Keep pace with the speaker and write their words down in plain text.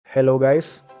Hello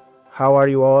guys, how are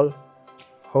you all?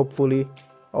 Hopefully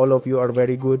all of you are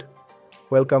very good.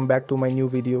 Welcome back to my new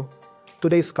video.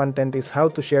 Today's content is how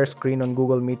to share screen on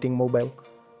Google Meeting mobile.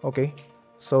 Okay,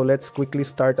 so let's quickly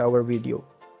start our video.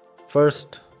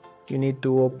 First, you need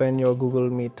to open your Google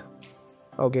Meet.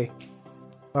 Okay,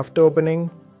 after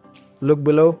opening, look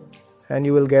below and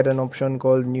you will get an option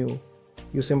called New.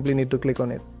 You simply need to click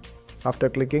on it. After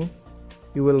clicking,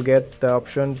 you will get the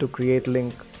option to create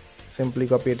link. Simply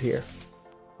copy it here.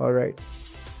 Alright,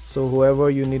 so whoever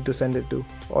you need to send it to.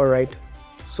 Alright,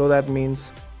 so that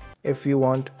means if you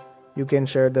want, you can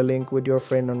share the link with your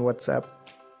friend on WhatsApp.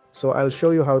 So I'll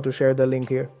show you how to share the link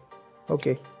here.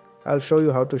 Okay, I'll show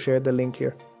you how to share the link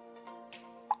here.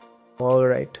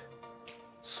 Alright,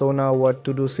 so now what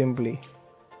to do? Simply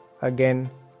again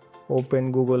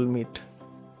open Google Meet.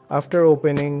 After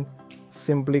opening,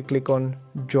 simply click on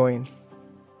join.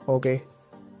 Okay,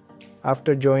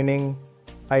 after joining,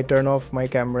 I turn off my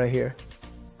camera here.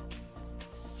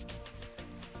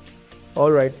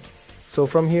 Alright, so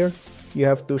from here you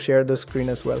have to share the screen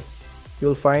as well.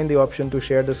 You'll find the option to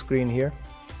share the screen here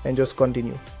and just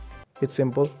continue. It's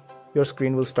simple, your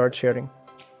screen will start sharing.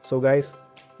 So guys,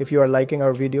 if you are liking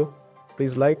our video,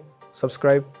 please like,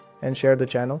 subscribe and share the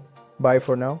channel. Bye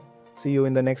for now. See you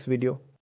in the next video.